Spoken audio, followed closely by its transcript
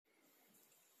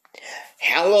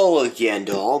Hello again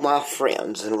to all my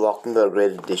friends, and welcome to a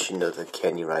great edition of the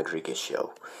Kenny Rodriguez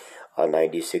Show on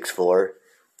 96.4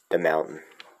 The Mountain.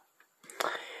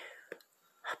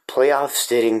 Playoffs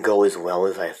didn't go as well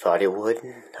as I thought it would.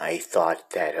 I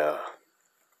thought that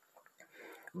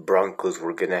Broncos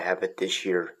were going to have it this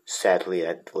year. Sadly,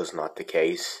 that was not the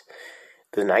case.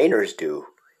 The Niners do,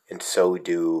 and so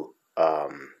do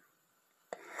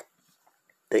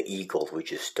the Eagles,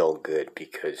 which is still good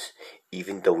because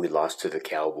even though we lost to the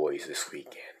Cowboys this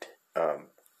weekend,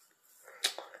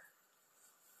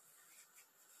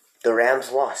 the Rams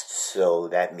lost, so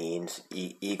that means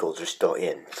Eagles are still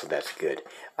in, so that's good.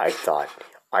 I thought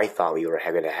we were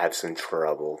going to have some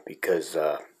trouble because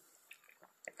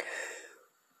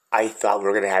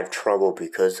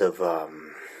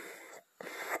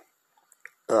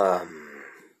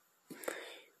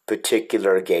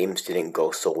particular games didn't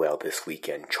go so well this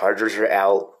weekend. Chargers are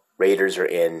out, Raiders are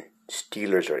in,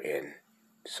 Steelers are in,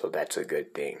 so that's a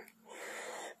good thing.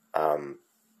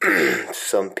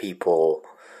 Some people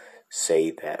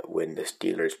say that when the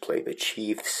Steelers play the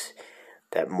Chiefs,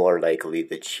 that more likely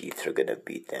the Chiefs are going to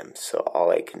beat them. So all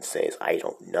I can say is I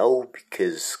don't know,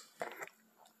 because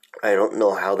I don't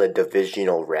know how the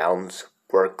divisional rounds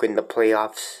work in the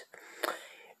playoffs.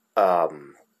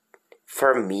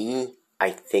 For me, I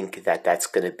think that that's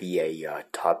going to be a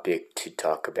topic to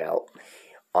talk about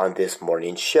on this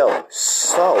morning's show.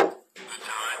 So,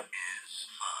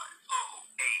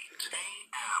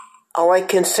 all I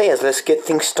can say is let's get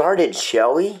things started,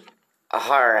 shall we?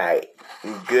 Alright,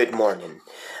 good morning.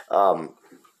 The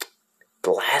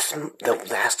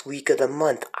last week of the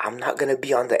month, I'm not going to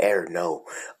be on the air, no.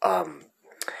 I'm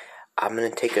going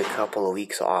to take a couple of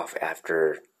weeks off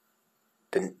after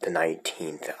the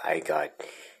 19th. I got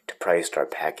to probably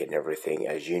start packing everything.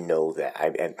 As you know, that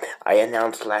I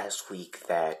announced last week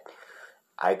that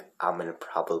I'm going to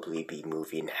probably be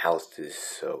moving houses.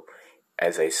 So,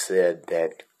 as I said,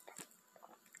 that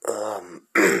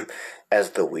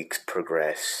as the weeks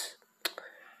progress,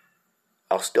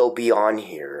 I'll still be on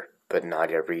here, but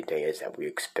not every day as that we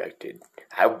expected.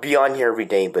 I'll be on here every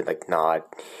day, but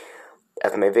not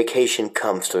as my vacation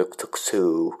comes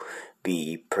to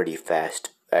be pretty fast.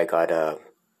 I gotta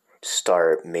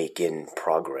start making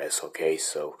progress, okay?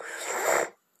 So,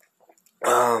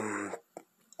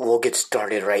 we'll get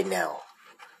started right now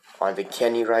on the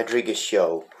Kenny Rodriguez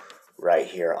Show right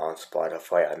here on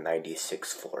Spotify on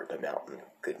 96.4 The Mountain.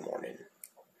 Good morning.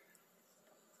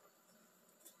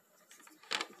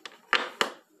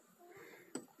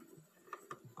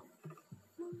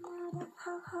 No matter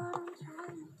how hard I'm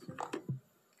trying to,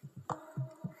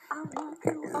 I want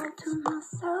you all to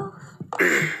myself.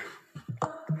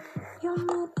 Your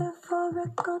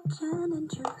metaphorical gin and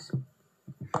juice.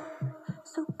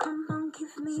 So come on,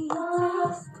 give me a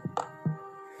taste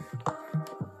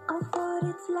of what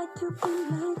it's like to be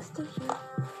next to you.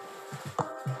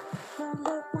 Don't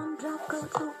let one drop go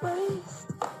to waste.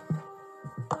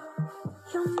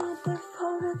 Your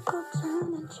metaphorical gin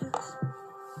and juice.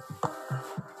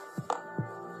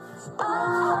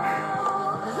 Oh,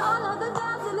 'cause all of the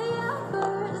downs and the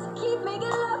uppers keep making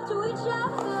love to each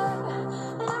other.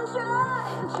 And I'm trying.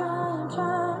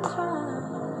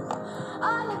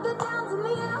 All of the downs and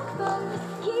the uppers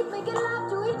keep making love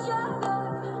to each other.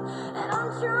 And I'm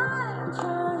trying,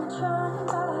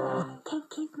 but I can't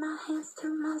keep my hands to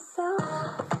myself.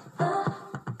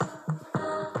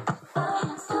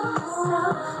 Hands to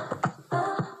myself.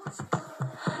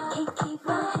 Can't keep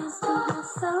my hands to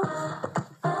myself.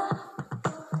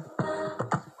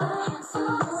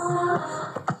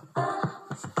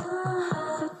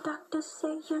 The doctors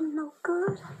say you're no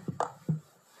good,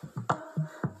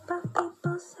 but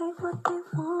people say what they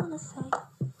wanna say,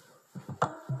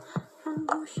 and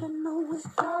you should know if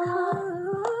you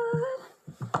could.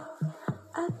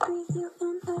 I breathe you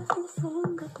in every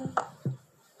single day.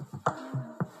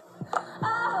 Oh,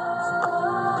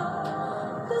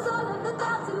 'cause all of the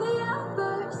downs and the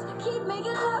uppers keep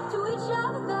making love to each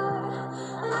other,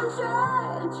 and I'm trying.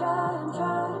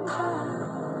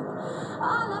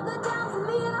 All of the downs and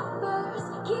the uppers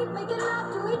keep making love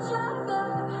to each other,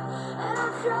 and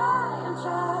I'm trying, but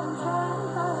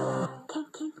I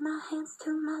can't keep my hands to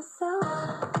myself.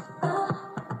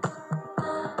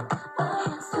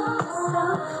 Hands to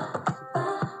myself.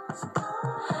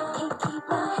 Can't keep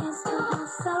my hands to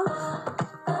myself.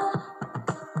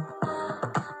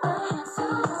 Hands to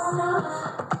myself.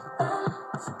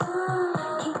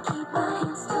 Can't keep my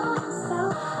hands to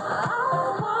myself. I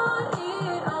want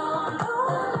it all, no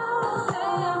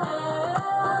nothing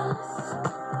else.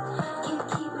 Can't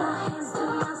keep my hands to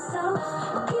myself.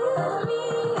 Give me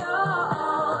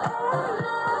all and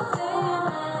nothing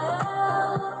else.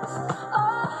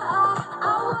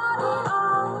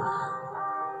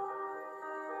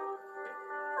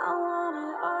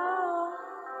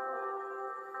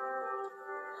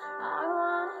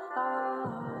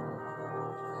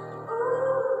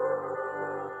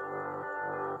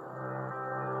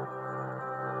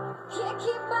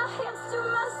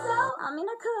 I mean,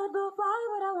 I could, but why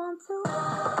would I want to?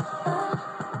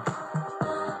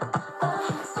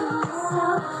 Hands to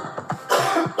myself.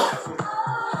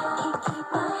 Can't keep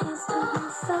my hands to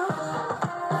myself.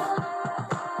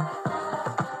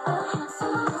 Hands to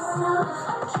myself.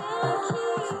 Can't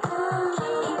keep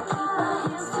my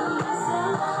hands to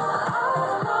myself.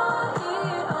 I want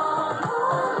it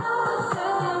all,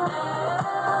 nothing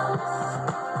else.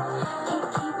 Can't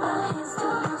keep my hands to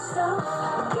myself.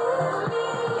 Give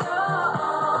me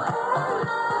all and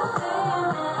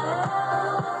nothing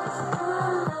else.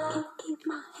 Can't keep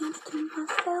my hands to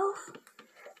myself.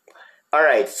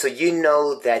 Alright, so you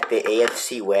know that the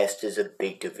AFC West is a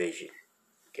big division,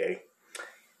 okay?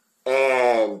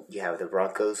 And you have the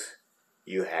Broncos,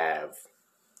 you have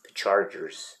the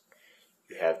Chargers,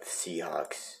 you have the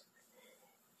Seahawks,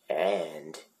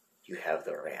 and you have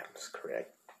the Rams,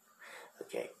 correct?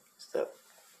 Okay, so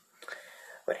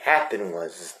what happened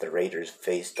was the Raiders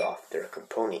faced off their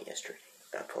opponent yesterday.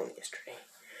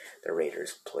 The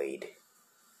Raiders played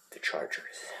the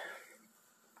Chargers.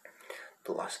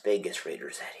 The Las Vegas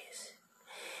Raiders, that is.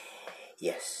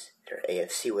 Yes, they're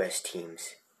AFC West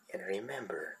teams. And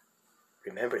remember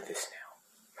this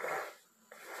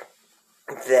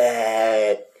now,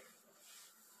 that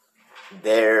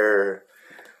they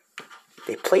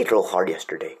played real hard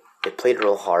yesterday. They played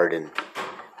real hard, and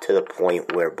to the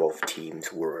point where both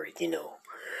teams were,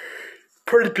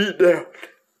 pretty beat down.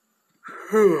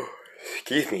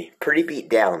 Excuse me, pretty beat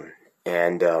down.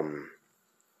 And,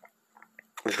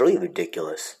 it was really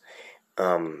ridiculous.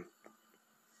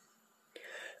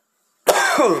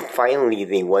 Finally,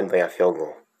 they won by a field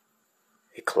goal.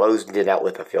 They closed it out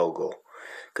with a field goal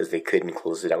because they couldn't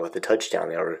close it out with a touchdown.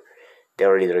 They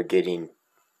were either getting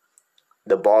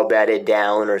the ball batted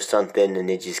down or something, and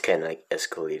it just kind of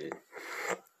escalated.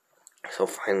 So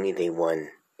finally, they won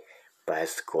by a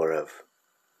score of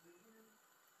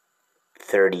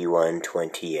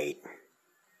 31-28.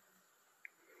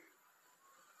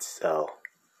 So,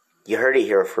 you heard it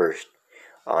here first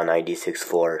on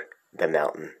 96.4 The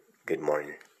Mountain. Good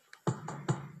morning.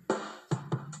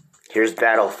 Here's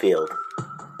Battlefield.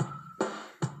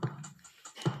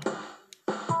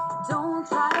 Don't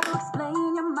try to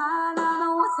explain your mind, I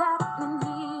know what's happening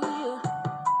here.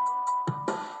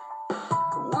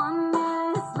 One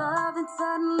minute it's love, and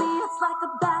suddenly it's like a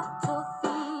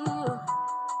battlefield.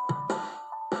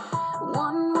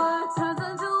 One word turns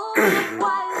into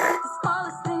why the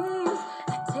smallest things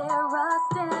that tear us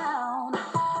down.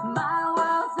 My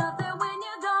world's nothing when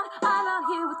you're gone. I'm out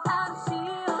here without a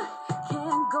shield.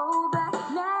 Can't go back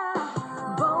now.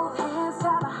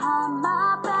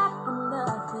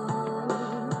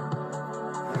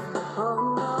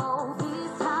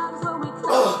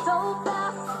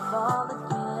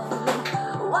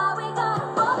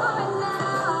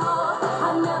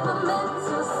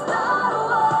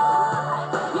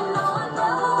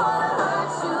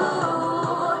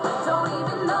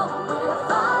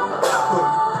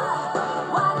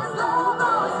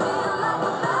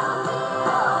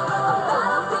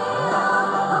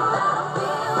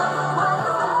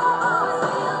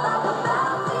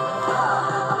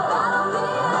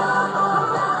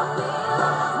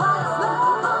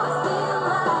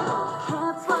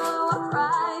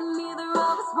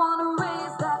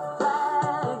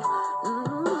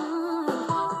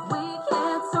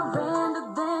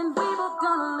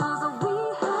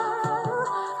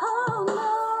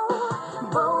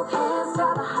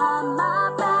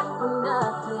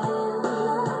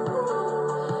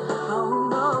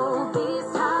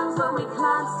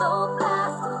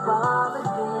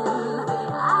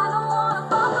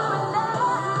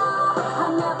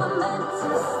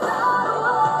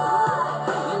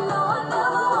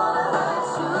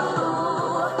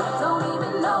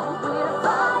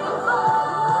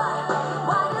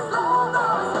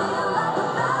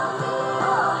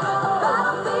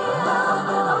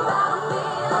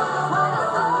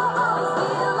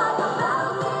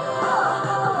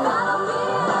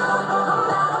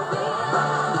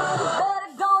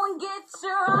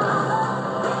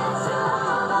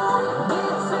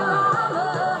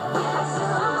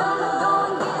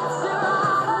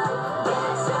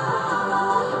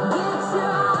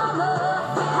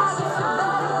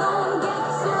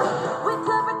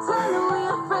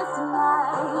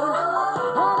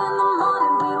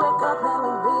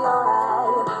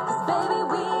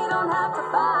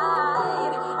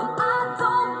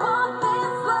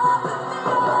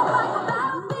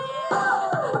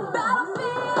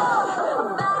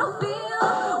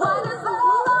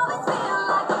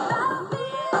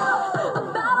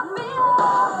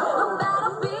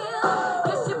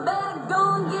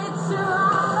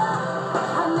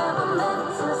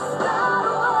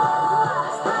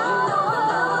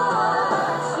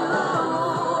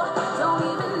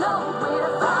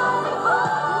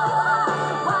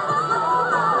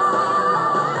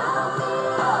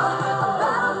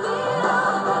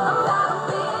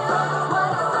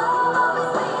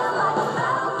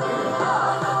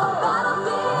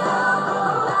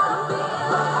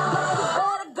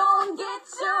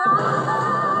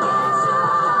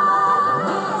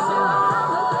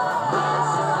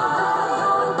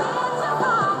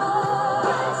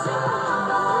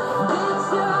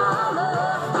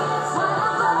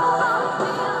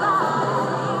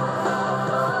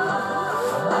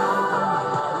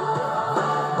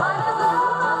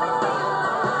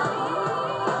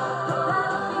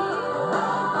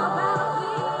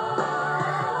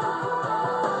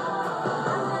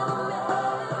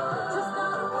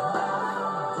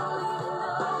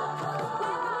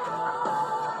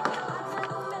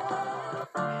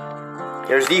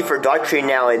 There's E for Daughtry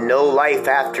now and No Life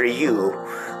After You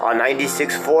on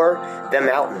 96.4 The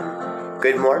Mountain.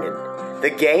 Good morning. The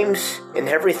games and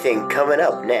everything coming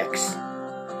up next. 10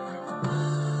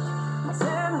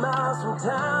 miles from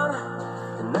town,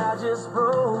 and I just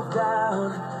broke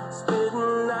down,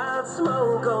 spitting out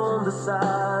smoke on the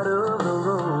side of the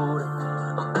road.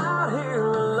 I'm out here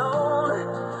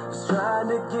alone, just trying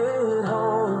to get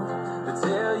home. To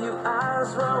tell you I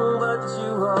was wrong, but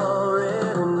you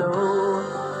already know.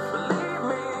 Believe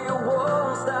me, you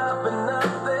won't stop at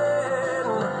nothing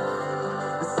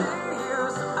to see you,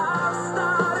 so I've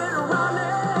started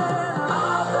running.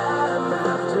 All that I'm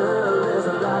after is a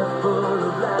life full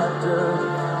of laughter.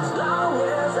 As long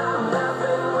as I'm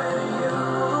laughing with you,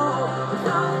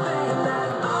 I'm thinking that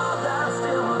all that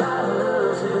still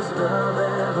matters is love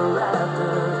ever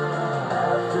after.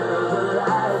 After the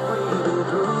life we've been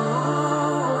through,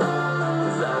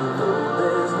 'cause I know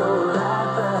there's no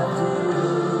life after you.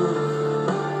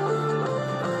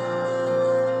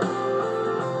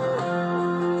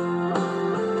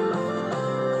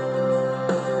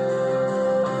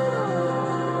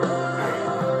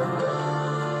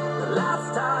 The last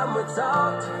time we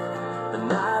talked, the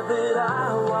night that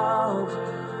I walked,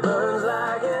 burns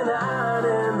like an iron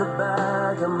in the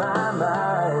back of my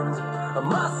mind. I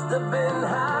must have been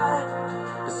high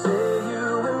to say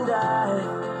you and I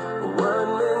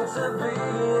weren't meant to be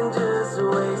and just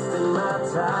wasting my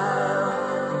time.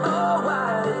 Oh, why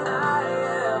did I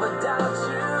ever doubt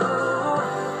you?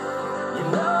 You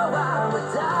know I would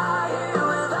die here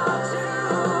without you.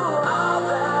 All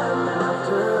that I'm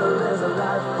after is a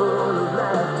life full of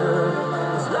laughter.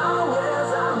 As long as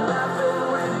I'm laughing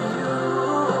with you,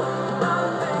 I'm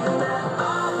thinking that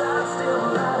all that still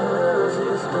matters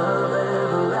is love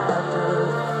ever after.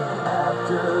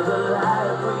 After the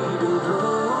life we've been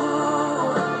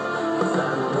through, 'cause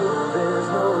I know there's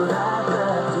no life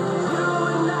after you. You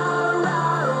and I are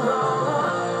right or wrong,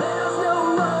 there's no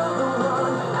other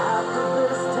one. After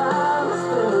this time has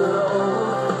been alone,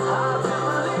 it's hard to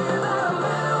believe that a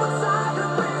man once I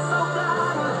could be so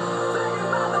blind. Thinking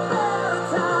about the better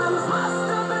times must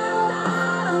have been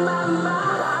out of my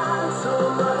mind. So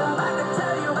I'm running back to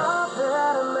tell you all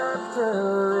that I'm after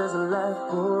is a life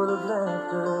full of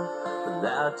laughter.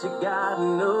 Without you, God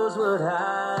knows what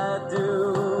I'd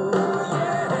do.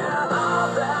 Yeah, all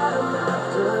that I'm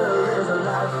after is a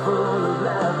life full of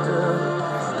laughter.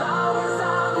 As long as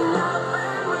I'm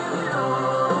laughing with you,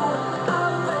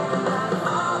 I'm thinking that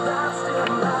all that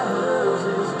still matters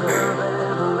is love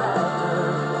ever after.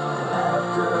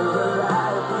 After the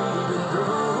life we've been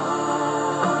through,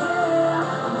 yeah,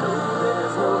 I know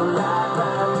there's no life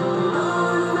after you.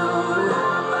 There's no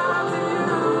life after you.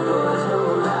 There's no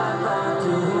life after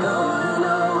you. There's no life after you. There's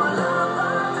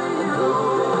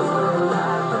no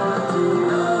life after you.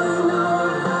 There's no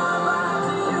life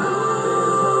after you. There's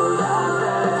no life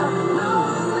after you.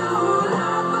 There's no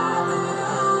life after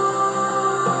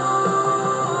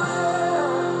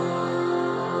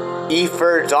you. E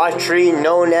for Daughtry,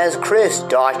 known as Chris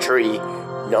Daughtry.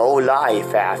 No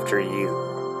life after you.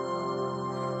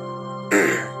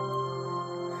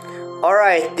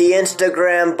 Alright, the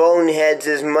Instagram Boneheads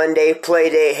is Monday,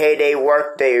 Playday, Heyday,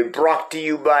 Workday, brought to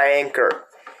you by Anchor.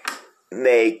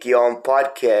 Make your own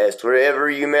podcast wherever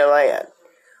you may land,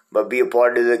 but be a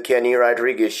part of the Kenny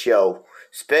Rodriguez Show.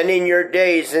 Spending your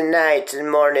days and nights and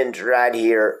mornings right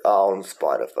here on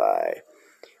Spotify.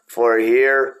 For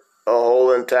here, a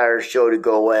whole entire show to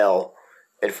go well,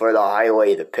 and for the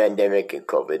highway, the pandemic and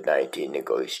COVID-19 to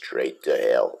go straight to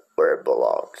hell where it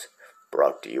belongs.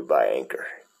 Brought to you by Anchor.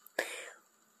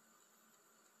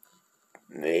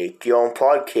 Make your own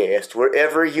podcast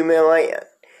wherever you may land,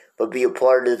 but be a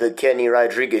part of the Kenny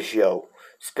Rodriguez Show.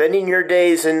 Spending your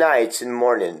days and nights and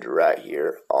mornings right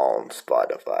here on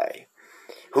Spotify.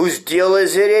 Whose deal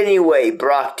is it anyway?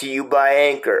 Brought to you by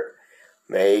Anchor.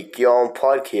 Make your own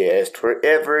podcast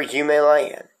wherever you may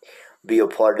land. Be a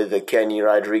part of the Kenny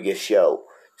Rodriguez Show.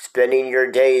 Spending your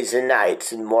days and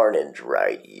nights and mornings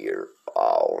right here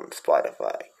on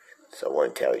Spotify.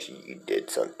 Someone tells you you did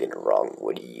something wrong.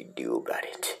 What do you do about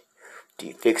it? Do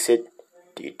you fix it?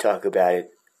 Do you talk about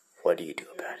it? What do you do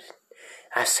about it?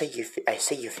 I say you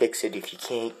fix it. If you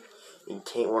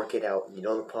can't work it out, you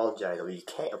don't apologize, or you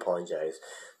can't apologize.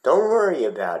 Don't worry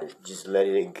about it. Just let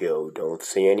it go. Don't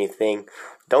say anything.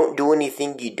 Don't do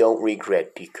anything you don't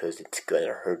regret, because it's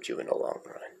gonna hurt you in the long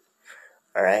run.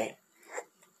 Alright?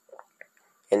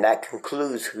 And that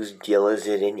concludes Whose Deal Is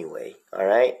It Anyway?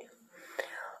 Alright?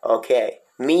 Okay.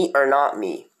 Me or Not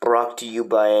Me, brought to you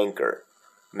by Anchor.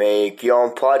 Make your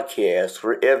own podcast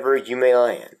wherever you may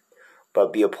land,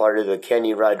 but be a part of the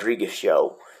Kenny Rodriguez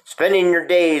Show. Spending your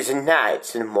days and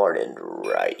nights and morning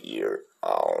right here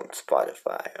on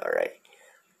Spotify. Alright.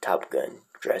 Top Gun,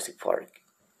 Jurassic Park,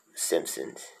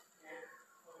 Simpsons,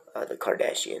 the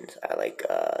Kardashians. I like,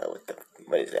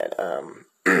 what is that?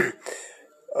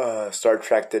 Star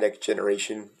Trek The Next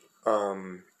Generation,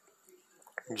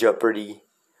 Jeopardy,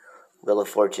 Wheel of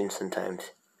Fortune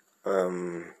sometimes,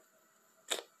 King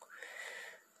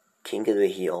of the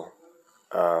Hill,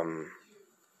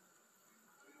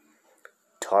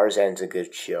 Tarzan's a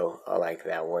good show. I like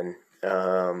that one.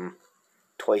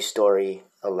 Toy Story,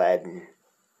 Aladdin,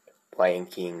 Lion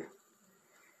King,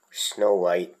 Snow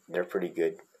White. They're pretty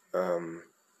good. Of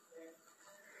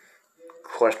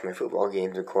course, my football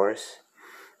games, of course.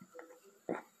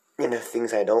 And the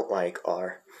things I don't like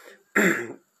are,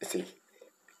 let's see,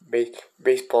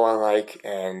 baseball I like,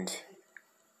 and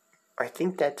I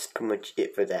think that's pretty much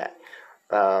it for that.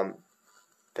 The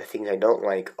things I don't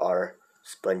like are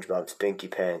SpongeBob, Stinky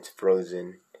Pants,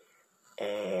 Frozen,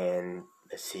 and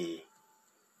let's see,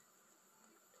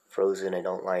 Frozen I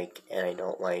don't like, and I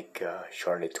don't like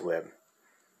Charlotte's Web.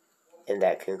 And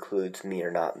that concludes Me or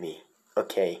Not Me.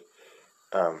 Okay,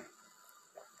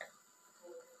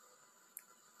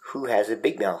 who has a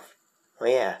big mouth? Oh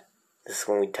yeah, this is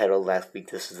one we titled last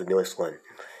week. This is the newest one.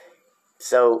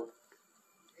 So,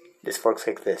 this works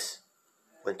like this.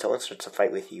 When someone starts a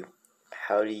fight with you,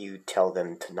 how do you tell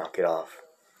them to knock it off?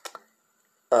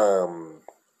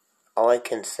 All I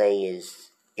can say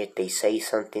is, if they say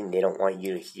something they don't want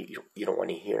you to hear, you don't want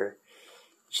to hear,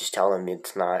 just tell them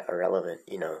it's not irrelevant,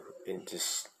 and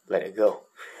just let it go.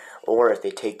 Or if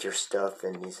they take your stuff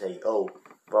and you say, oh,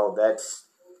 well, that's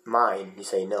mine, you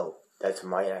say, no, that's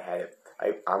mine, I had it.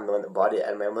 I'm the one that bought it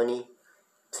out of my money,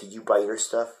 so you buy your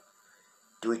stuff,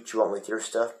 do what you want with your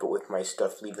stuff, but with my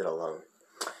stuff, leave it alone.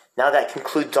 Now that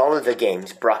concludes all of the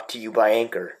games brought to you by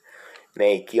Anchor.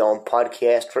 Make your own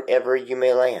podcast wherever you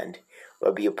may land,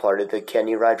 or be a part of the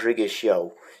Kenny Rodriguez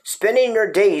Show, spending your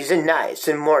days and nights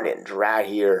and mornings right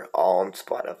here on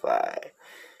Spotify.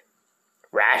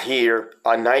 Right here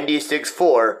on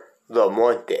 96.4 The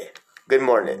Monte. Good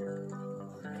morning.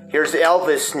 Here's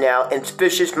Elvis now, and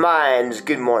Suspicious Minds.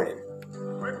 Good morning.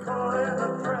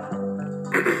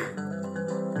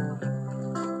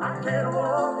 I can't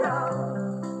walk out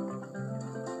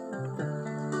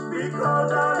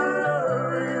because I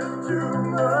love you too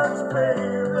much,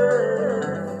 baby.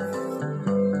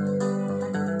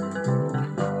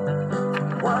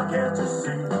 Why can't you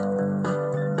see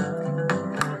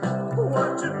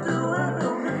what you're doing to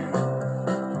me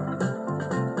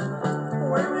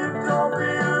when you don't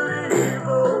believe a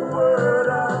word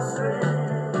I say?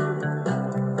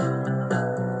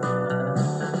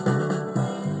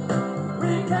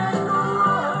 We can go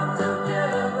on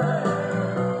together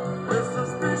with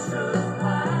suspicious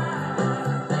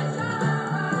minds,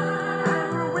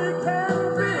 and we can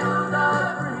build our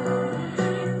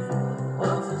dreams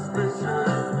on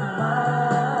suspicious minds.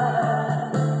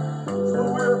 So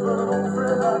if an old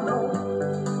friend I know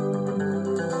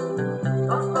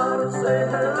comes by to say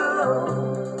hello,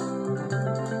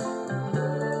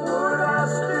 would I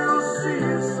still see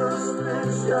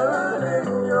suspicion in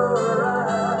your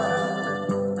eyes?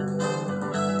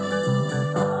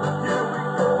 Here we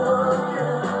go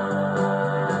again,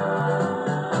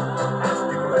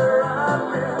 asking where I've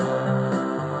been.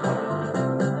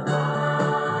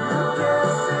 You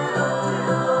can't see the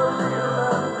tears are real,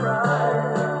 I'm crying.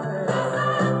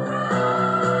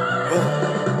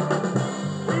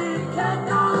 We can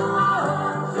go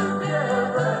on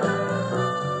together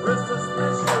with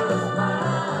suspicious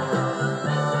minds,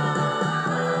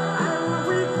 and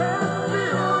we can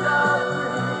build our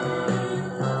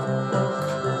dreams on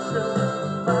suspicious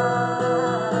minds.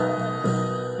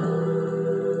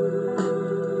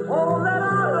 Won't let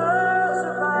our love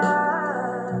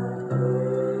survive,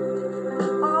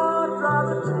 or dry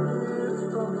the tears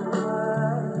from your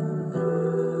eyes.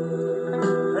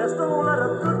 Let's don't let a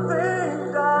good thing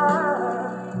die.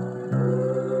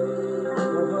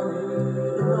 But honey,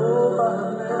 you know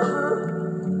I'll never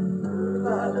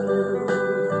lie to you.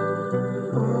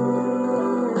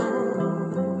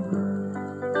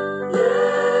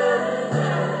 Yeah,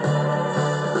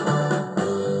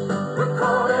 we're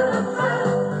caught in a trap.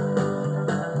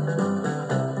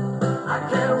 I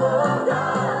can't walk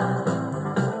out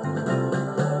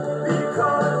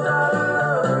because I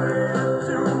love you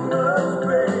too much,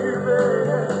 baby.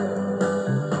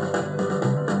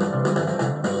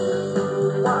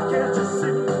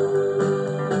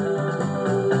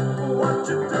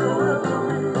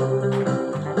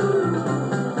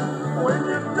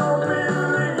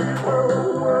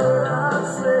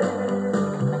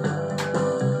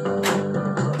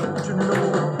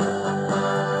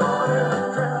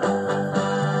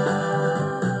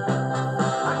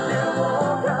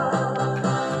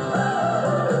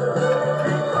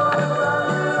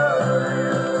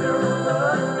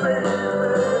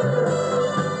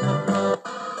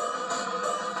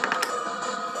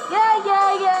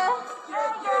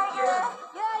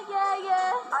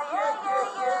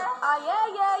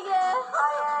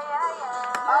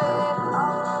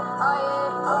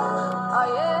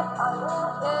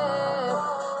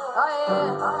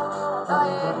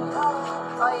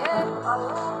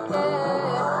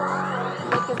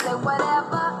 They can say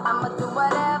whatever, I'ma do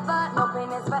whatever. No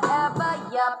pain is forever,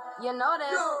 yup, you know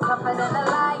this. Tougher than a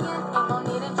lion, ain't no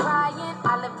need in trying.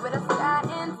 I live with a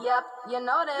stallion, yup, you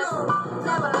know this.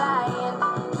 Never lying,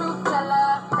 truth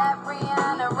teller. That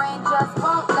Rihanna rain just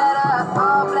won't let her.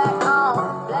 All black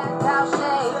on, black cow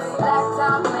shades, black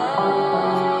top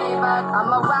Maybach.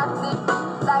 I'ma rock it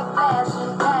like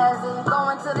fashion, as in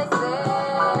going till they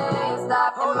say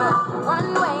stop. In my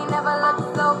runway never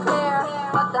looked so clear,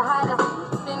 but the hottest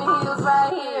heels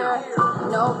right here,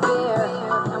 no fear.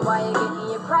 And why you getting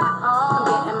your cry on,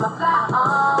 getting my fly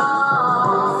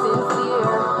on,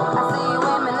 sincere. I see you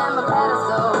women in my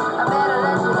pedestal, I better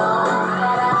let you know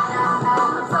that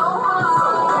I'm so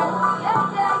hard. Yeah,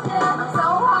 yeah, yeah, I'm so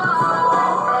hard.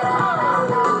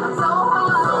 I'm so hard.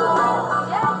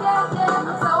 Yeah, yeah, yeah,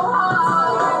 I'm so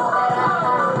hard.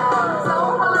 I'm so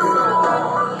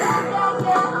hard. Yeah, yeah,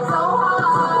 yeah, I'm so hard.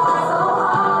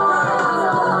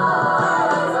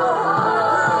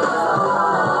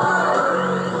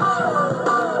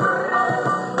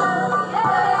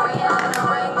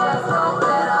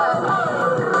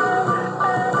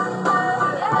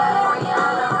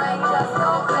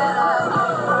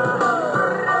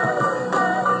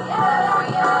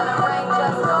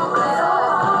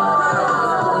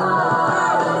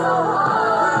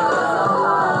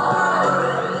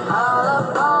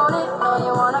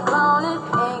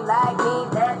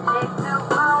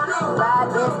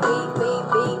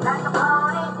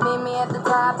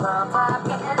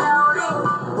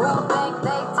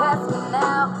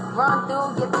 Run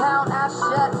through your town, I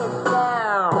shut it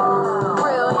down.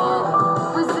 Brilliant,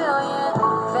 resilient,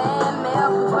 fan mail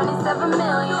from 27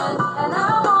 million. And I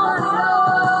want it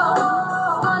all.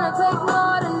 It's gonna take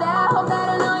more than that. Hope that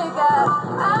I know you got.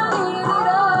 I need it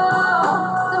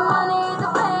all. The money, the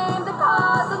fame, the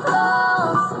cars, the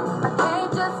clothes. I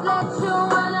can't just let you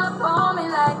run up on me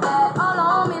like that. All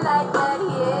on me like that,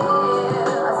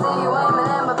 yeah. I see you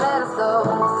aiming at my pedestal,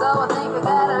 so I think I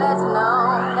gotta let you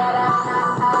know that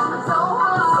I'm so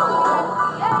hard.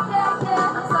 Yeah, yeah,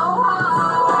 yeah, I'm so hard.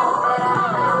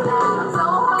 I'm so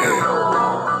hard.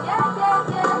 Yeah,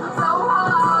 yeah, yeah, I'm so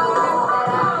hard.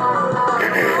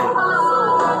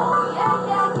 Yeah,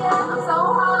 yeah, yeah, I'm so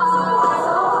hard.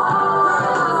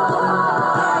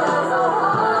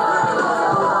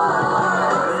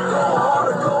 Go hard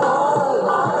or go home.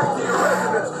 Back to your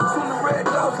residence. Soon the red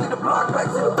dogs lead the block back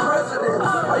to the president.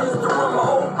 I used to run my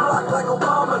own block like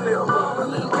Obama them. But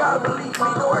you gotta believe me,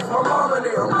 go ask my mama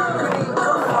them. Couldn't even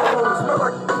come in my room. Smell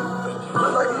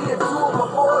like me and two of my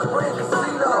boys playing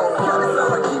casino. Kinda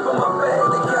sound like keeping my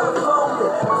bag in California.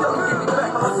 Tell them give me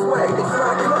back my swag, they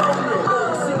try to clone me.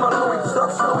 You see my Louis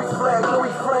trucks, Louis flag,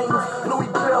 Louis frames,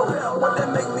 Louis belt. What that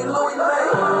make me Louis man?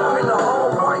 I'm in the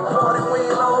all white party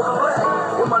wearing all black.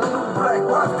 With my new black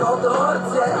watch called the heart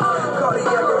attack.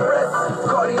 Cardiac arrest,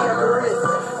 cardiac arrest.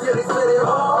 Yeah, they say they're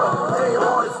hard, they ain't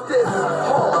hard as this.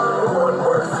 Hard, the one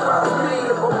word describes me.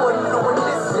 If I wasn't doing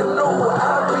this, you know what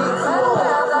I'd be too hard.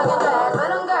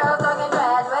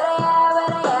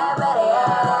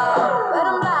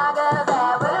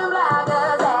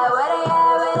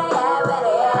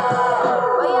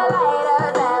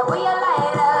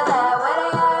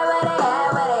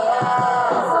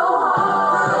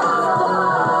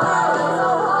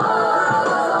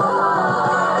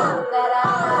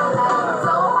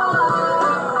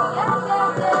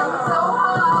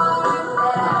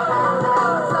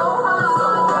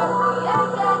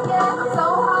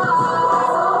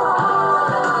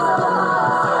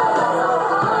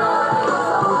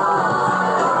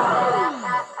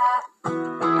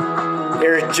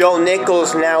 Here's Joe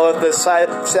Nichols now with the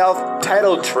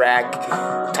self-titled track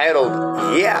titled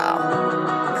Yeah.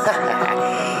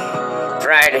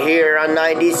 Right here on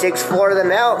 96.4 The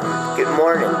Mountain. Good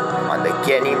morning on the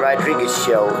Kenny Rodriguez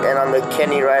Show and on the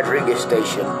Kenny Rodriguez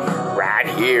Station right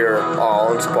here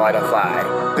on Spotify.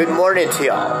 Good morning to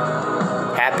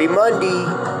y'all. Happy Monday.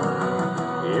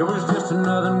 It was just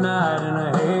another night in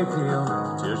a hayfield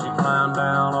till she climbed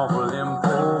down off of them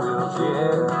four wheels,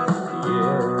 yeah,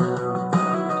 yeah.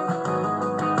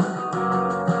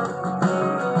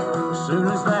 As soon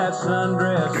as that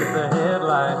sundress hit the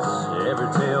headlights, every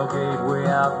tailgate way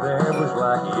out there was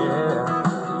like, yeah,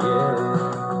 yeah.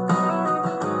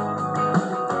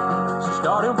 She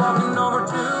started walking over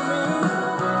to me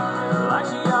like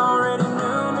she already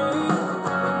knew me.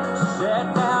 She sat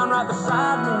down right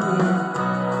beside me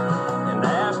and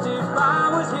asked if I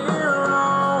was here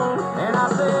alone. And I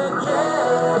said, yeah.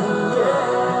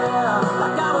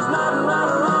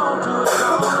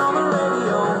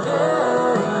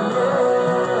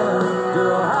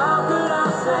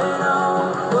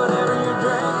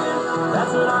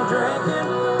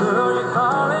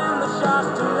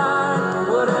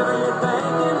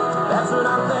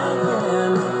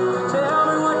 thinking. Tell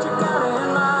me what you got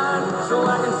in mind, so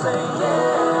I can say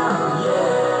yeah,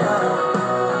 yeah,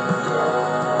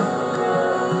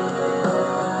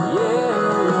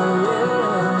 yeah, yeah.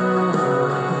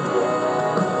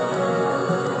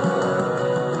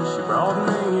 She brought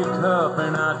me a cup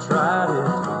and I tried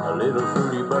it, a little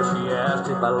fruity, but she asked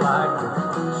if I liked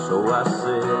it, so I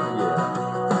said yeah,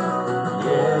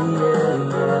 yeah, yeah,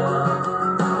 yeah.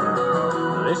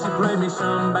 Then she played me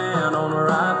some band on her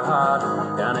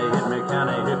iPod, kinda hit me,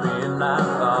 kinda hippie, and I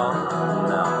thought,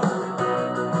 no.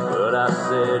 But I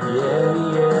said, yeah,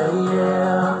 yeah,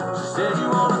 yeah. She said, you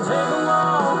wanna take a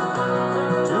walk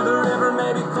to the river,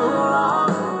 maybe cool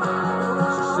off.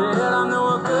 She said, I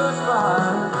know a good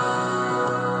spot.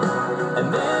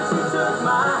 And then she took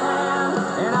my hand,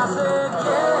 and I said,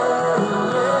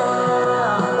 yeah,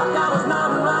 yeah. Like I was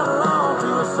nodding right along to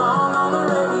a song on the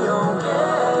radio,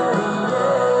 yeah,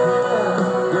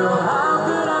 yeah. Girl, how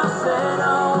could I say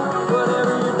no?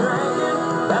 Whatever you're drinking,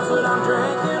 that's what I'm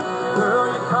drinking. Girl,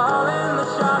 you're calling the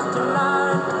shots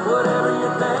tonight. Whatever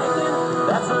you're thinking,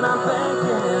 that's what I'm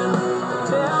thinking.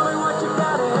 Tell me what you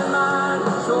got in mind,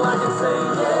 so I can say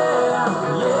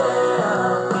yeah, yeah.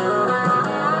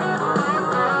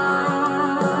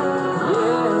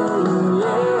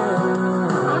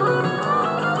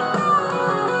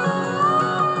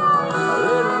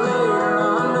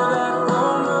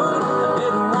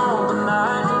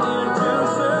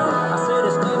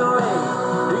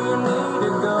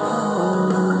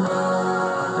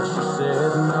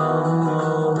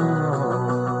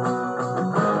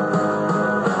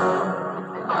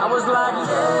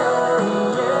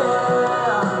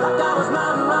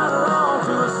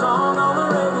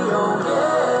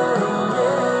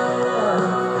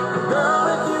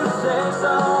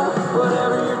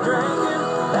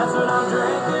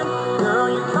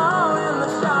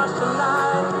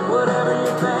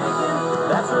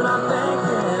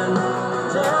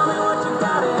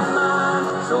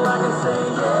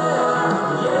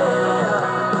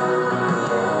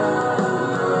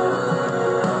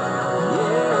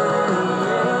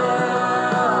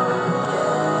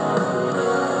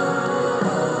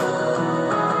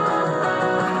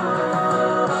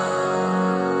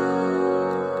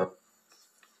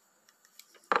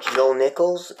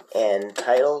 And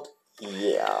titled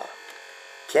Yeah.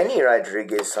 Kenny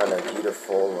Rodriguez on a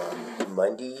beautiful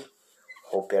Monday.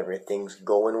 Hope everything's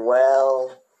going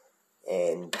well.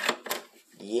 And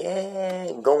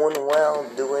yeah, going well,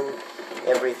 doing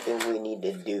everything we need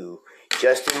to do.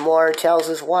 Justin Moore tells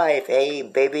his wife, hey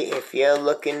baby, if you're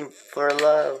looking for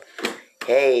love,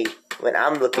 hey, when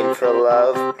I'm looking for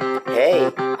love,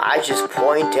 hey, I just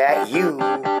point at you.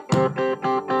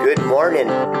 Good morning.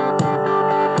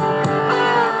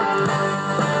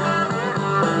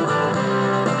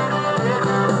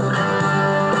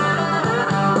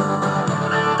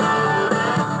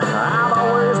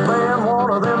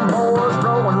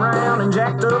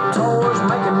 Jacked up toys,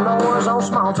 making noise on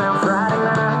small town Friday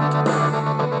night.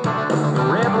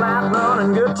 Red light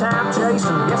running, good time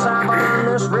chasing. Guess I've earned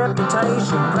this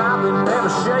reputation. Probably never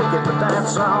shake it, but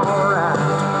that's alright.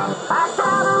 I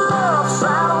got a left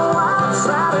side, a wide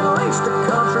side, at least a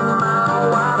country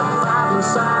mile wide, and five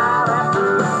inside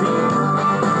after a few.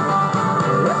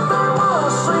 If they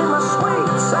wanna see my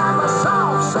sweet side, my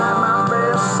soft side, my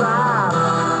best side,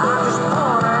 I just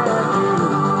point at you.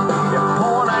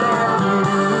 Point at you.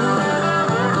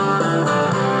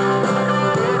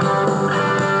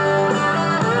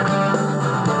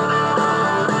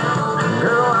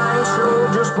 Girl, I ain't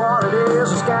sure just what it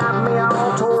is. It's got me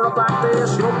all tore up like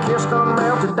this. Your kiss done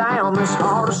melted down this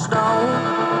heart of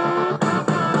stone.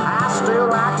 I still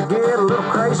like to get a little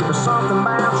crazy, but something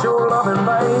about your loving,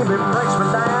 babe, it breaks me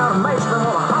down and makes me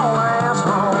wanna haul ass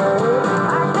home.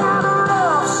 I got a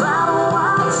left side, a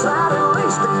wide side, at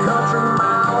least a country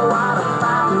mile wide, a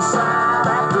five inside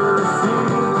after a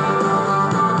few.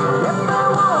 If they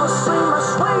wanna see my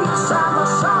sweet side, my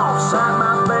soft side,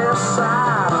 my best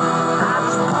side, I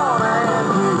just point at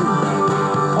you,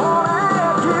 point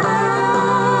at you.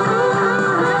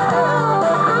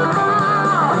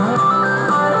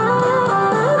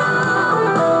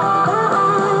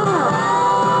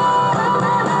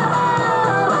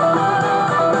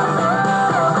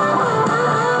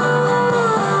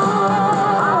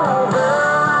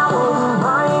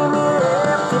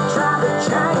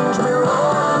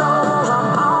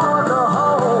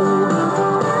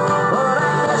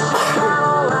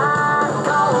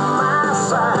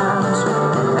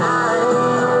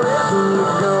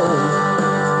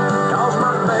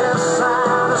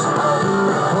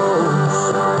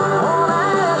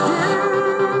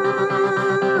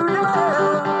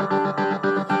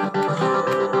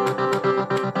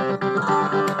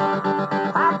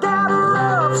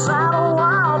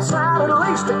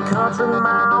 country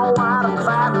mile wide and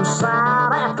fighting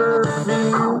side after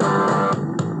few.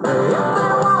 If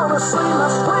they wanna see my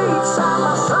sweet side,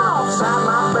 my soft side,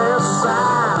 my best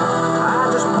side, I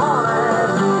just point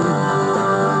at you.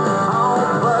 Oh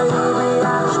baby,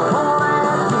 I just point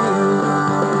at you.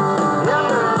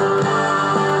 Yeah.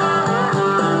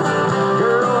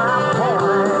 Girl, I point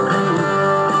at you.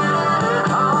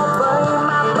 Oh baby,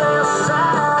 my best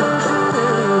side is you.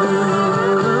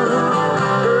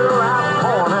 Girl, I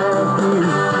point at you.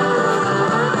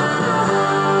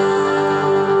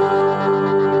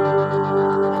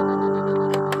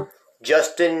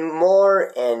 Justin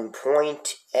Moore and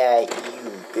Point at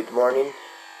You. Good morning.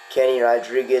 Kenny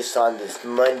Rodriguez on this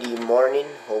Monday morning.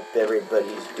 Hope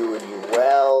everybody's doing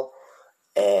well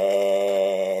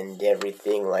and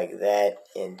everything like that.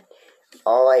 And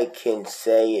all I can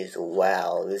say is,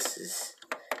 wow, this is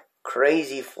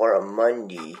crazy for a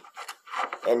Monday.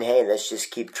 And hey, let's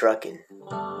just keep trucking.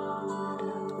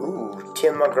 Ooh,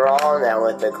 Tim McGraw now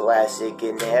with the classic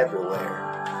in everywhere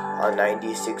on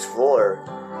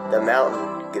 96.4. The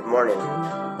Mountain. Good morning.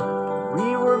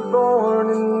 We were born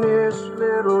in this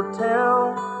little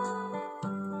town.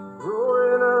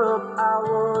 Growing up, I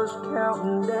was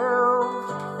counting down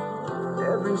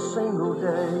every single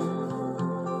day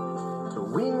till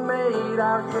we made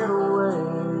our getaway.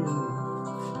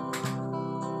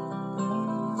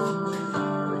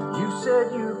 But you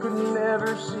said you could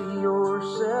never see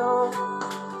yourself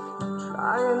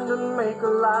trying to make a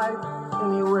life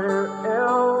anywhere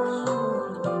else.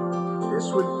 This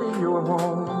would be your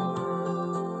home,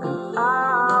 and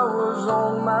I was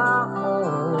on my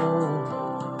own.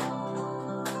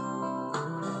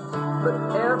 But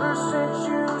ever since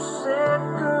you said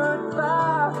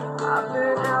goodbye, I've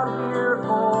been out here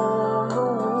on the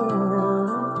wing.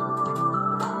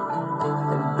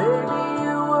 And baby,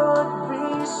 you would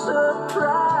be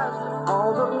surprised at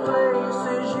all the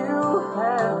places you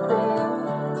have been.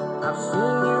 I've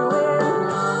seen you in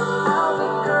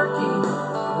Albuquerque,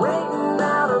 waiting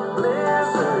out a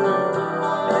blizzard,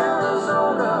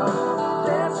 Arizona,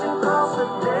 dancing across the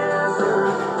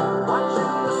desert,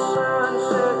 watching the sun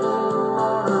setting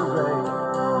on a ray.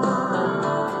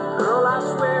 Girl, I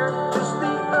swear, just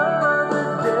the other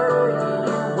day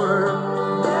you were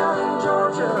down in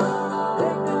Georgia,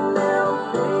 picking down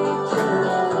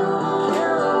peaches,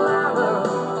 Carolina,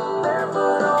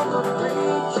 barefoot on the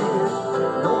beaches.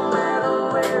 No matter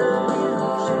where you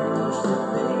choose to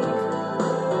be,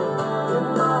 in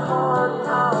my heart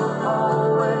I'll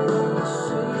always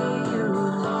see you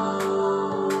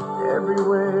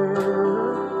everywhere.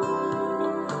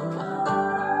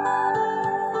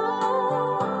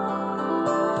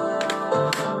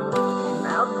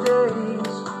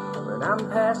 Nowadays, when I'm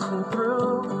passing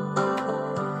through,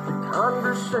 the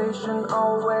conversation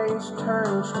always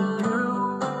turns to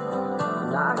you.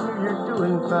 And I hear you're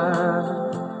doing fine,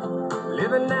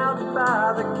 living out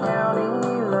by the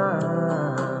county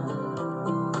line.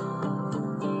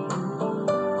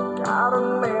 Got a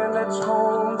man that's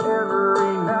home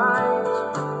every night,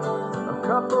 a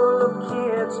couple of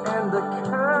kids, and the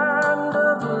kind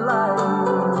of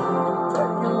life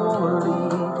that you wanna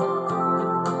lead.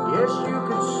 Yes, you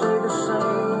could say the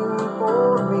same for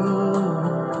me.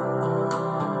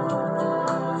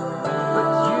 But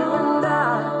you and I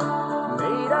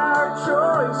made our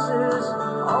choices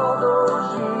all those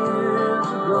years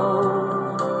ago.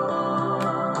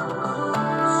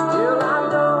 Still I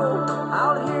know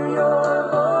I'll hear your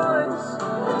voice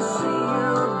and see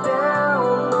you down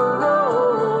the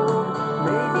road.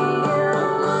 Maybe in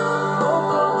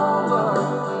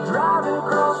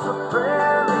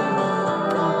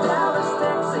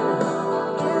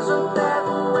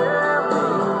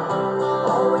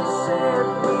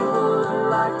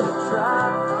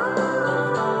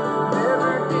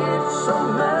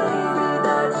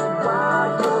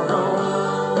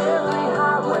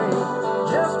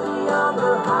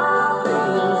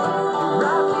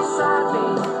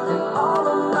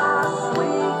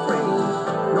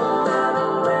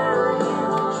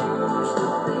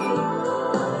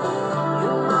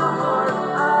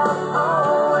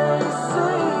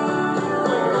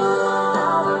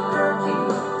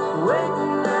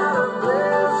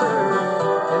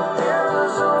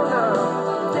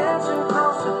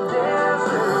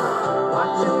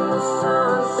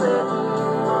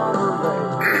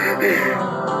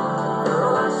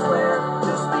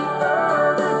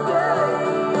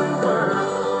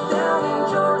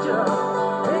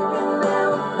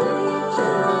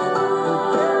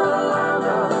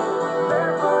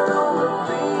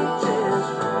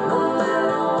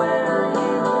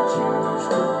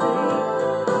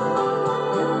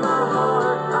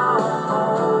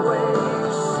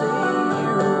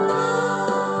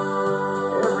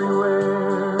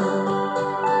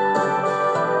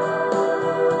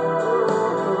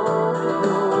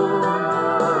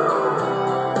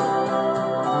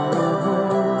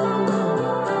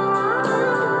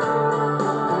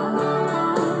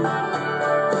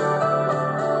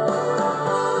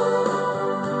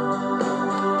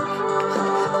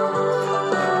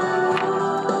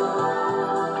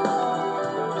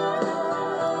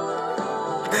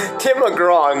Tim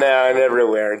McGraw now and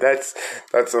everywhere. That's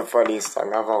a funny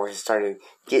song. I've always started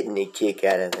getting a kick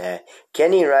out of that.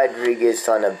 Kenny Rodriguez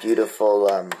on a beautiful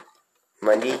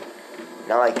Monday.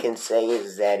 All I can say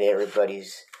is that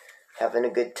everybody's having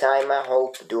a good time, I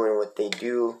hope, doing what they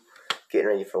do, getting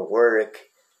ready for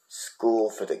work, school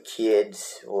for the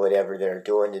kids, whatever they're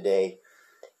doing today.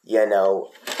 You know,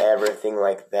 everything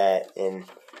like that. And,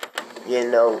 you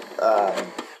know,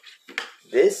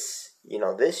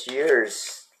 this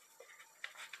year's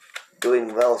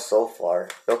doing well so far.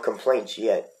 No complaints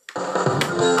yet.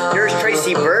 Here's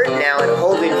Tracy Bird now and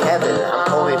Holding Heaven. I'm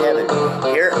Holding Heaven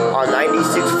here on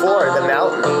 96.4 The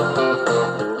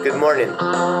Mountain. Good morning.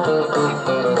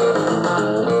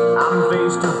 I'm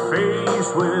face to face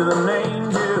with an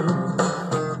angel.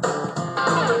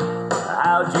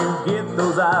 How'd you get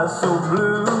those eyes so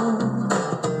blue?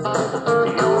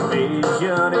 Your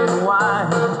vision in white,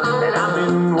 and I've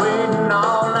been waiting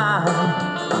all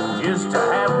night just to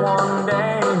have one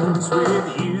dance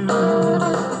with you.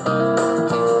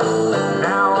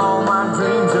 Now all my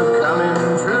dreams are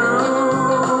coming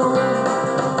true.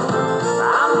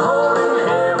 I'm holding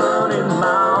heaven in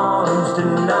my arms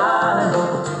tonight.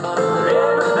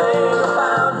 Everything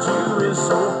about you is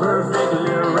so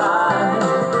perfectly right.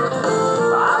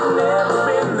 I've never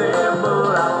been there,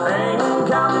 but I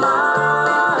think I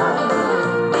might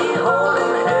be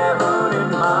holding heaven in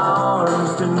my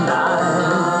arms tonight.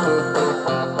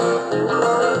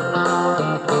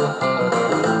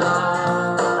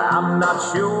 I'm not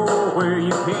sure where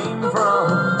you came from,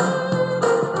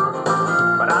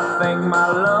 but I thank my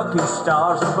lucky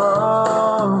stars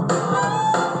above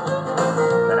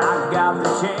that I got the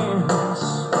chance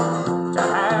to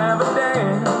have a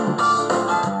dance.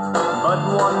 But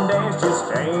one dance just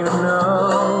ain't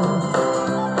enough.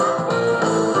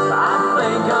 I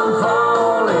think I'm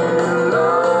falling in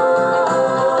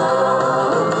love.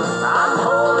 I'm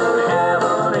holding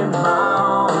heaven in my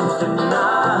arms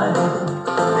tonight.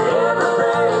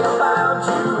 Everything about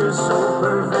you is so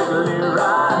perfectly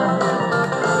right.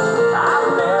 I've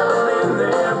never been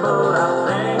there, but I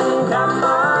think I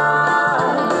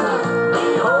might be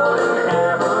holding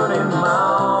heaven in my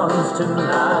arms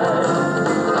tonight.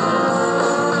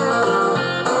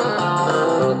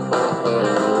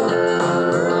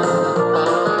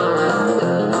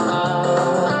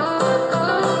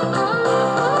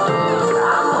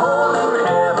 I'm holding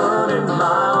heaven in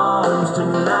my arms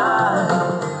tonight.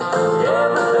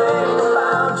 Everything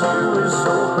about you is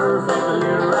so perfectly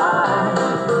right.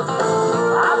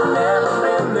 I've never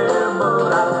been there,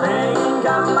 but I think I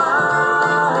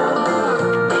might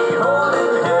be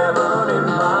holding heaven in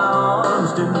my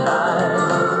arms tonight.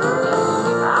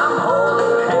 I'm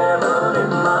holding heaven in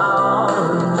my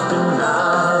arms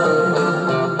tonight.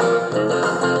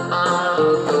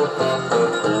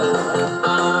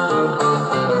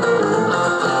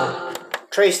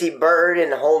 Tracy Bird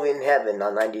and Holding Heaven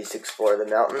on 96.4 The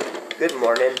Mountain. Good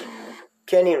morning.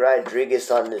 Kenny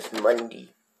Rodriguez on this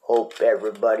Monday. Hope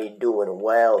everybody doing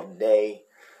well today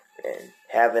and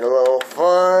having a little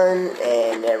fun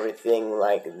and everything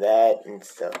like that and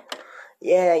stuff.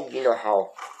 Yeah, you know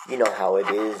how it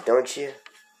is, don't you?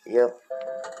 Yep.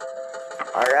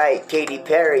 All right, Katy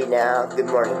Perry now. Good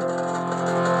morning.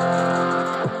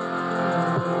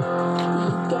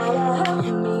 Gotta help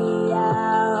me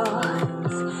out.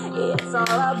 It's all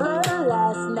I burned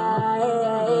last night.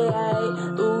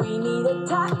 We need a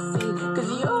taxi, 'cause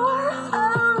you're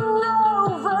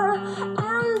hungover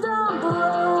and I'm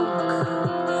broke.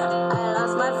 I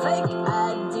lost my fake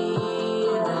ID,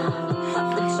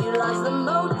 but you lost the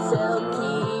motel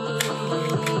key.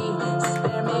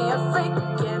 Spare me a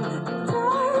freaking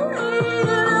dirty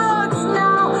looks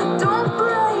now. Don't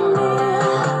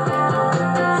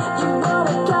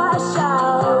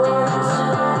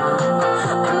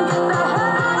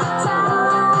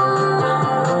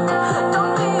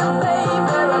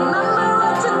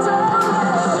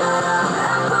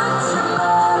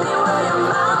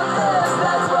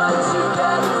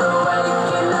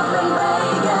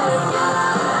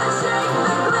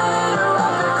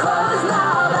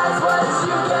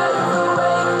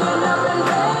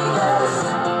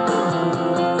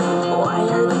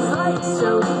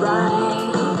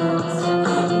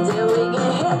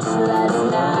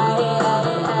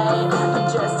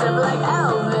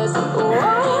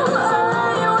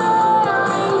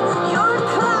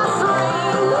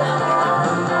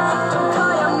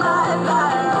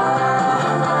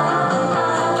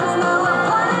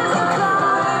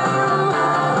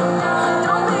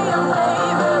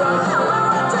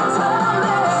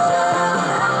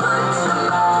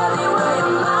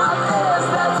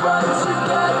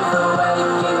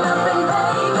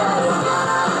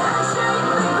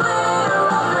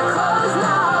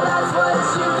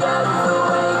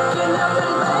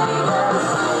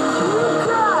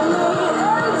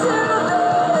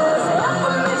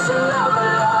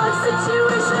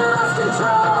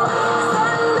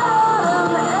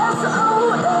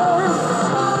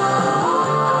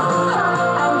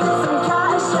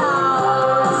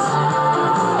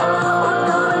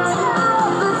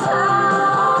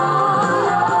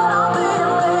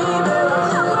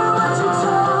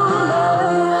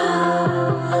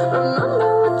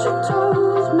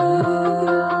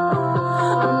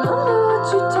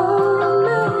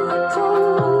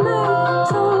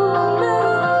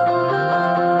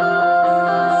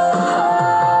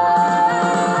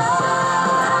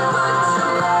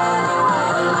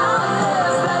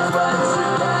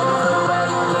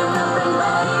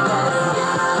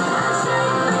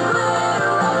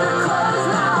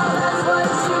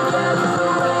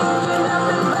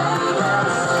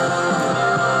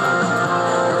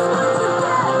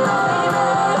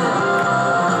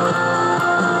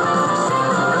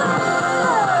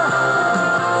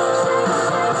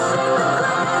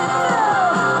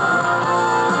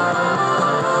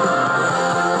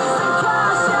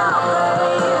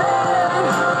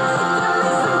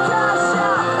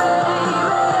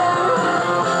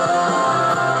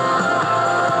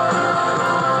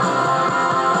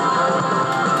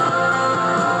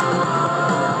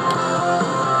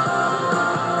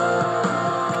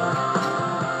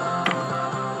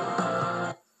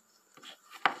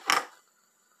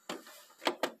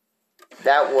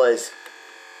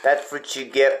That's what you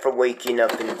get for waking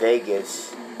up in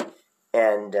Vegas.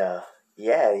 And,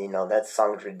 yeah, you know, that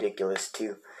song's ridiculous,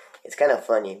 too. It's kind of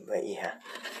funny, but yeah.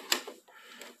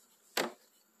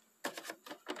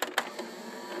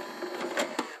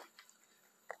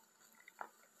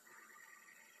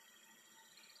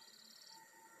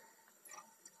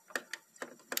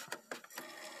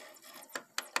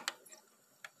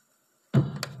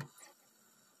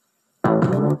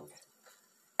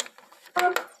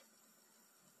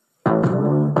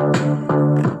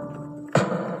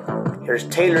 Here's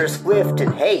Taylor Swift,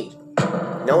 and hey,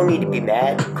 no need to be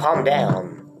mad, calm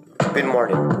down. Good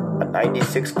morning, I'm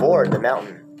 96.4 The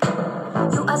Mountain.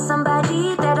 You are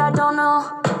somebody that I don't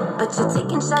know, but you're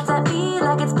taking shots at me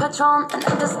like it's Patron, and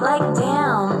I'm just like,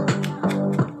 damn.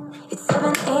 It's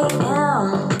 7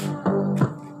 a.m.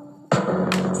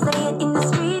 Say it in the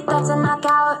street, that's a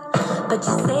knockout, but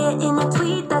you say it in a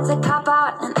tweet, that's a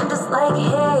cop-out, and I'm just like,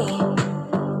 hey,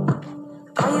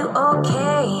 are you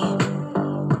okay?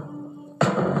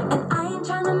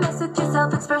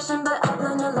 Self-expression, but I've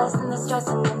learned a lesson that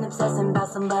stressing and obsessing about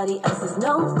somebody else is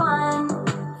no fun.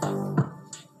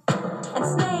 And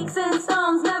snakes and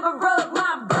stones never broke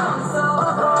my bones, so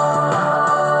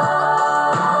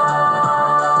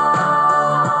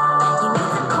you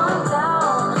need to calm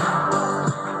down.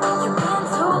 You're being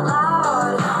too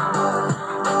loud,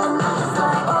 and I'm just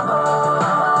like,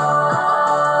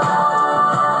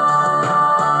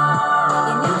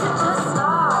 you need to just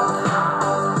stop.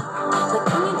 Like,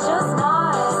 can you just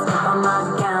not step on my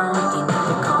gown? You need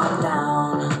to calm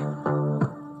down.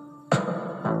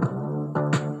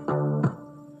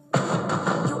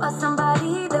 You are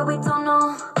somebody that we don't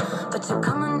know, but you're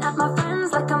coming at my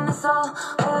friends like a missile.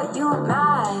 Why are you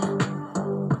mad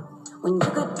when you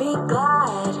could be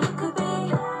glad? You could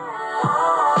be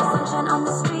sunshine on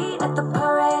the street at the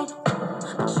parade,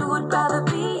 but you would rather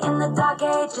be in the dark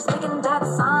age, just making that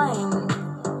sign.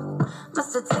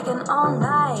 Must have taken all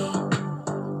night.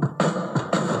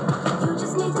 You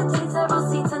just need to take several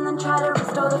seats and then try to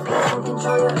restore the peace and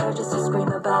control your urges to scream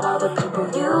about all the people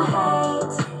you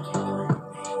hate.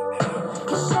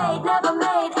 'Cause shade never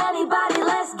made anybody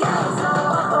less gay, so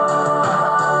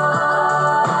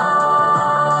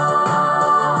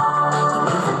you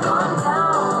need to calm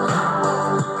down.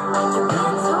 You're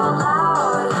being too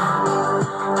loud,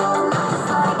 and I'm just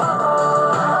like,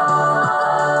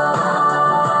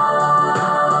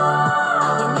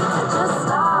 you need to just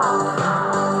stop.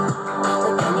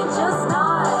 Like, can you just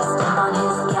not step on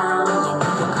his gown? You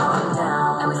need to calm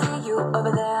down. And we see you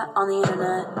over there on the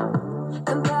internet,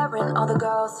 comparing all the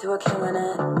girls who are killing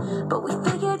it. But we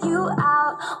figured you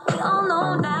out, we all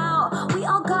know now. We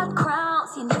all got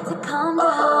crowns, you need to calm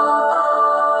down.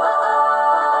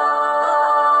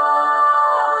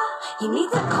 You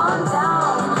need to calm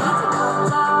down, you need to calm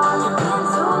down. You're being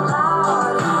too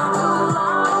loud, too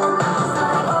loud. And I'm just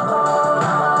like,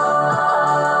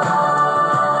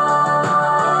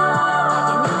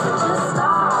 you need to just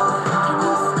stop. Can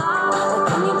you stop? Like,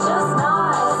 can you just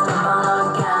not step on our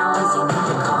gowns? You need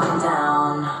to calm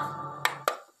down.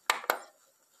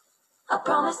 I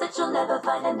promise that you'll never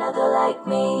find another like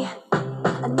me.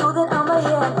 I know that I'm a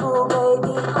handful,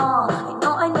 baby, I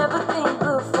know I never think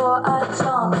before I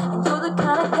jump, and you're the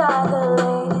kind of guy the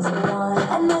ladies want.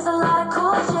 And there's a lot of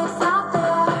cool chicks out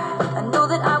there. I know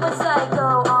that I was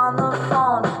psycho on the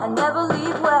phone. I never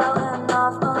leave well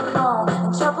enough alone,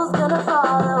 and trouble's gonna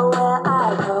follow where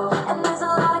I go. And there's a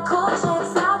lot of cool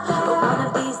chicks out there, but one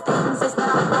of these things is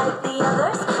not like the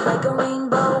others. Like a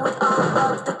rainbow with all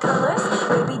of the colors,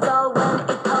 baby doll when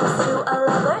it comes to a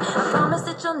lover. I promise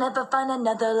that you'll never find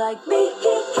another like me.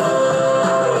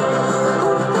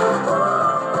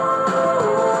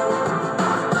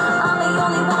 I'm the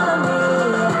only one of me,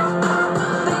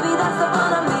 baby, that's the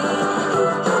fun of me.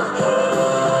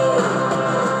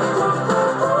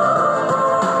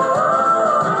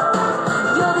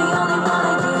 You're the only one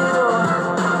of you,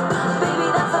 baby,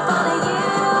 that's the fun of you.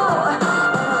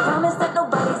 And I promise that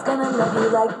nobody's gonna love you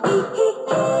like me.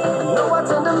 I know I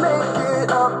tend to make it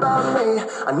about me.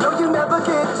 I know you never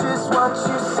get just what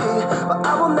you see, but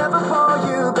I will never bore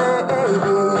you, baby.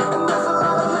 And there's a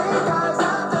lot of late guys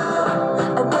out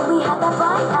there. And when we had that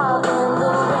fight out in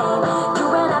the rain, you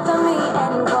ran after me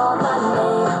and called my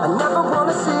name. I never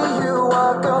wanna see you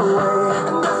walk away.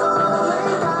 And there's a lot of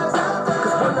late guys out there.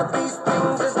 'Cause one of these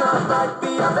things is not like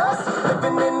the others.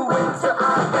 Living in winter, I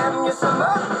am your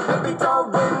summer. Baby doll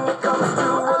when it comes to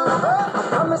a lover. I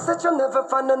promise that you'll never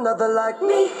find another like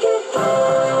me.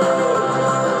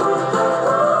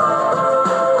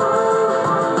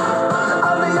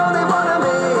 I'm the only one of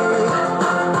me.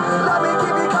 Let me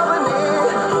keep you company.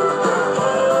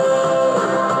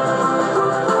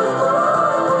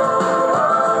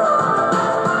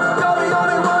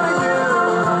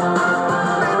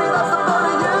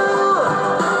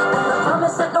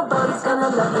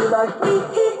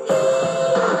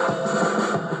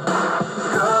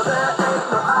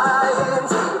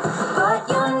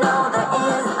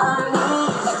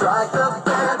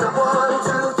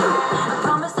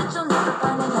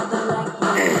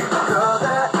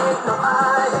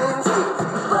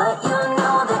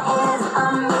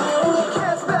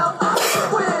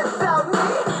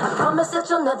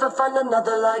 never find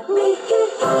another like me.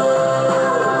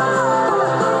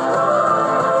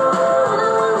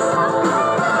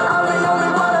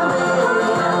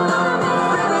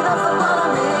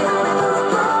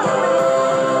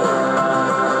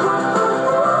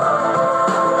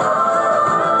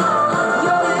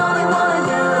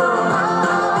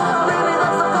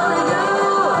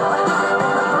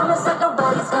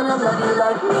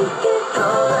 Like me.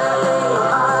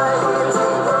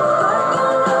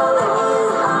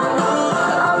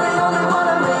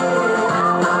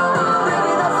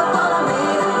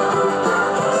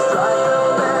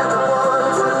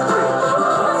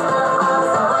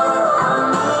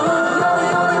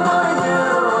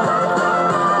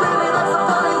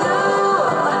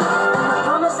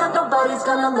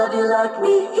 Love you like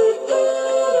me.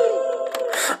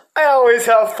 I always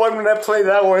have fun when I play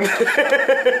that one.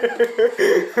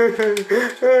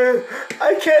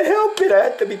 I can't help it. I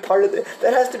have to be part of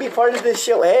that has to be part of this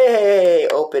show. Hey,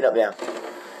 open up now.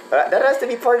 That has to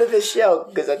be part of this show,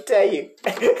 because I tell you.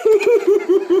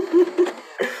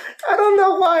 I don't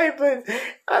know why, but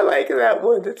I like that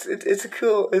one. It's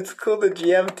cool. It's cool to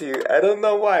jam to. I don't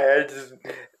know why.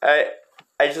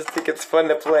 I just think it's fun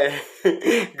to play.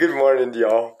 Good morning,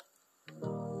 y'all.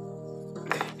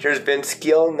 Here's Ben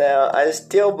Skill now. I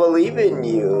still believe in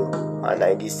you on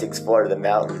 96.4 The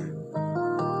Mountain.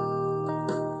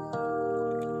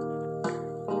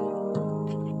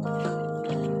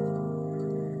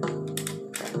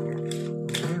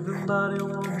 Everybody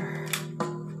wants a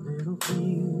little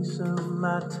piece of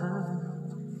my time.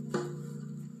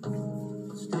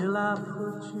 Still I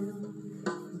put you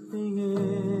at the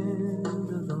end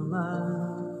of the line.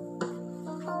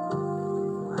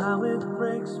 How it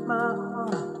breaks my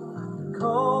heart to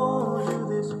cause you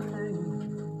this pain.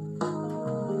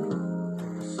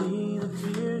 See the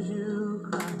tears you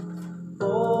cry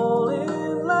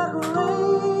falling like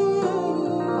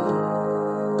rain.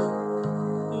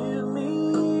 Give me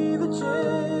the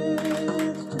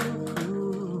chance to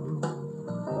prove,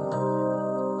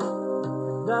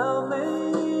 and I'll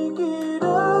make it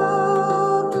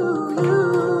up to you.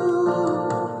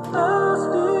 I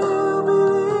still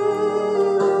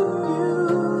believe in you.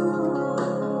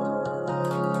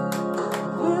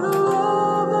 Little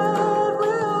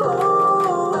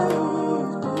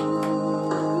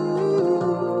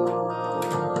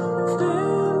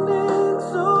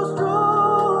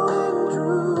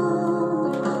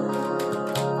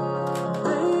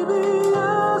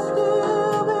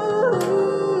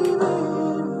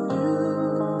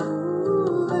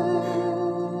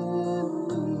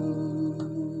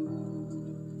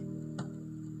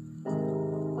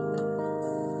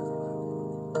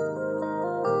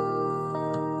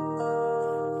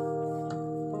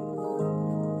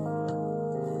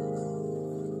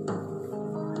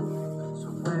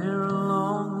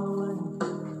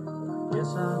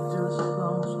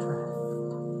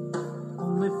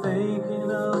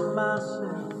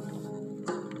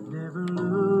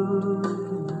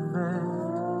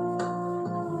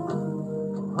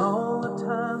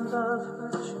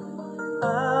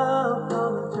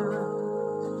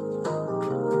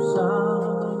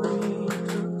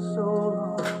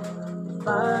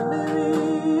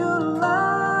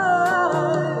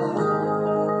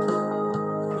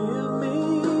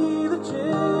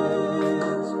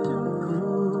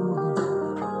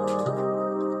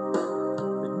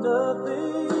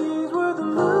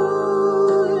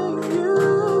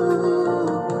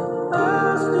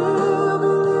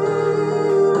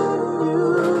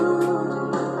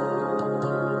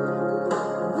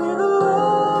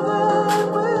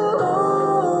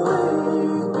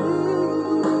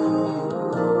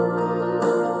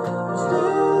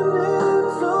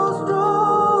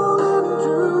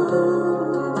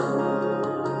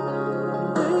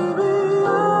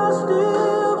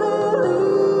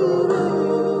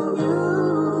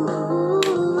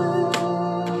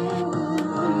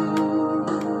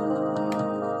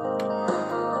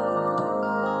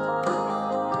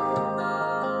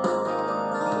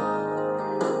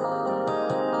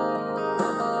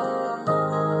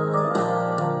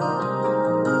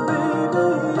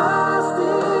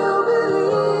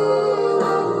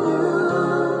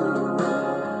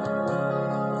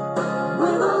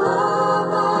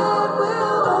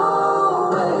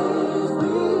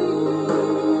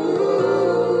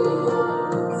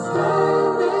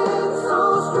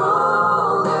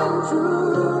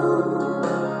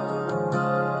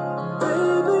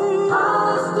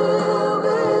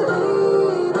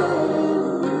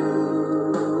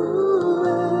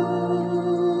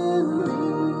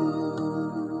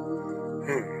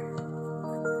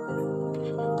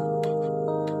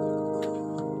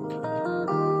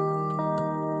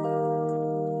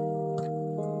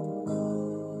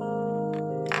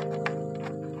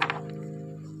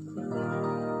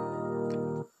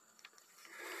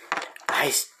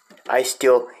I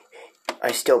still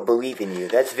believe in you.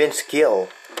 That's Vince Gill.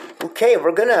 Okay,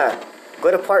 we're gonna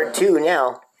go to part 2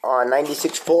 now on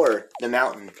 96.4 The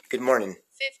Mountain. Good morning.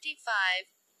 55.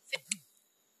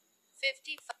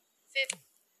 55.